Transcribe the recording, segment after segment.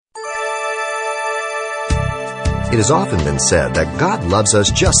It has often been said that God loves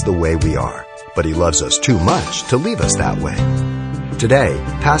us just the way we are, but He loves us too much to leave us that way. Today,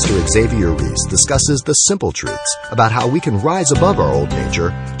 Pastor Xavier Reese discusses the simple truths about how we can rise above our old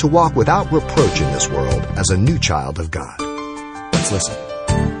nature to walk without reproach in this world as a new child of God. Let's listen.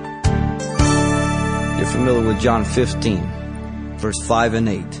 You're familiar with John 15, verse 5 and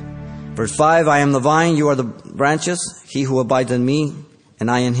 8. Verse 5, I am the vine, you are the branches. He who abides in me and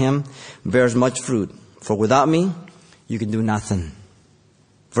I in him bears much fruit. For without me, you can do nothing.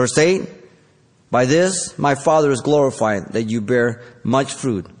 Verse 8, by this my Father is glorified, that you bear much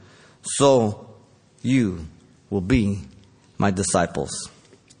fruit. So you will be my disciples.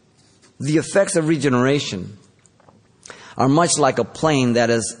 The effects of regeneration are much like a plane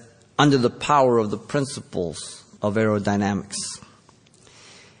that is under the power of the principles of aerodynamics.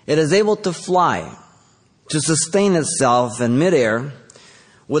 It is able to fly, to sustain itself in midair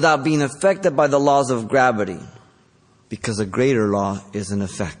without being affected by the laws of gravity, because a greater law is in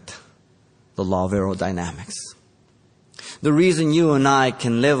effect, the law of aerodynamics. The reason you and I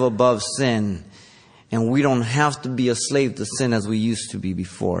can live above sin and we don't have to be a slave to sin as we used to be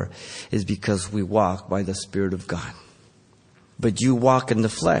before is because we walk by the Spirit of God. But you walk in the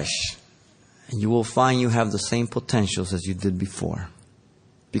flesh and you will find you have the same potentials as you did before,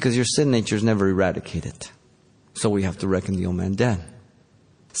 because your sin nature is never eradicated. So we have to reckon the old man dead.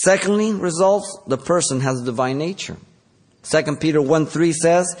 Secondly, results, the person has a divine nature. 2 Peter 1:3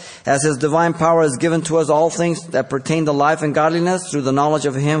 says, as His divine power has given to us all things that pertain to life and godliness through the knowledge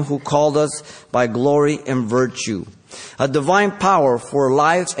of Him who called us by glory and virtue. A divine power for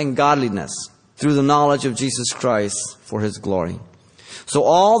life and godliness through the knowledge of Jesus Christ for His glory. So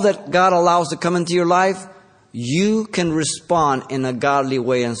all that God allows to come into your life, you can respond in a godly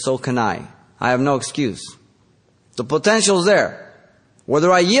way, and so can I. I have no excuse. The potential is there.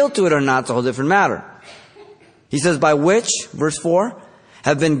 Whether I yield to it or not is a whole different matter. He says, by which, verse 4,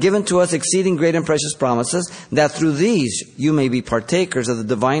 have been given to us exceeding great and precious promises, that through these you may be partakers of the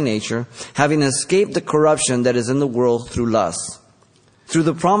divine nature, having escaped the corruption that is in the world through lust. Through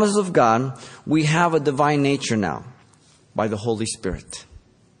the promises of God, we have a divine nature now, by the Holy Spirit.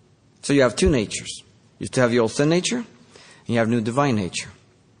 So you have two natures. You still have your old sin nature, and you have new divine nature.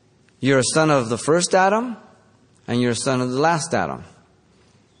 You're a son of the first Adam, and you're a son of the last Adam.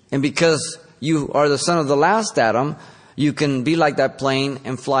 And because you are the son of the last Adam, you can be like that plane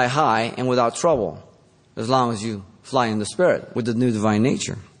and fly high and without trouble, as long as you fly in the Spirit with the new divine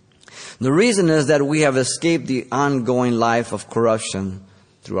nature. The reason is that we have escaped the ongoing life of corruption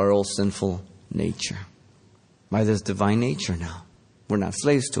through our old sinful nature. By this divine nature now, we're not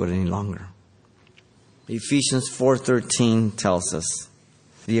slaves to it any longer. Ephesians 4:13 tells us,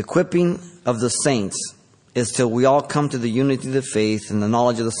 the equipping of the saints is till we all come to the unity of the faith and the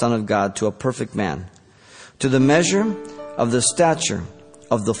knowledge of the Son of God, to a perfect man, to the measure of the stature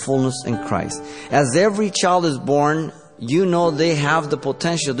of the fullness in Christ. As every child is born, you know they have the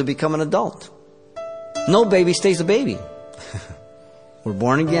potential to become an adult. No baby stays a baby. We're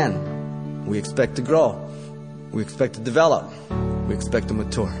born again. We expect to grow. We expect to develop. We expect to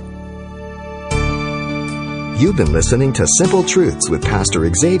mature. You've been listening to Simple Truths with Pastor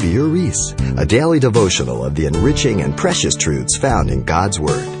Xavier Reese, a daily devotional of the enriching and precious truths found in God's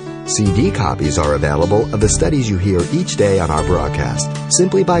Word. CD copies are available of the studies you hear each day on our broadcast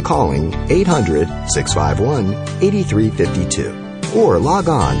simply by calling 800-651-8352 or log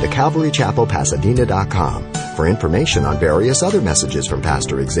on to CalvaryChapelPasadena.com for information on various other messages from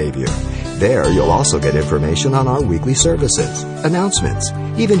Pastor Xavier. There you'll also get information on our weekly services, announcements,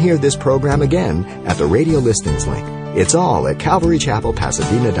 even hear this program again at the radio listings link. It's all at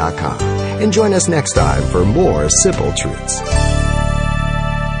CalvaryChapelPasadena.com. And join us next time for more Simple Truths.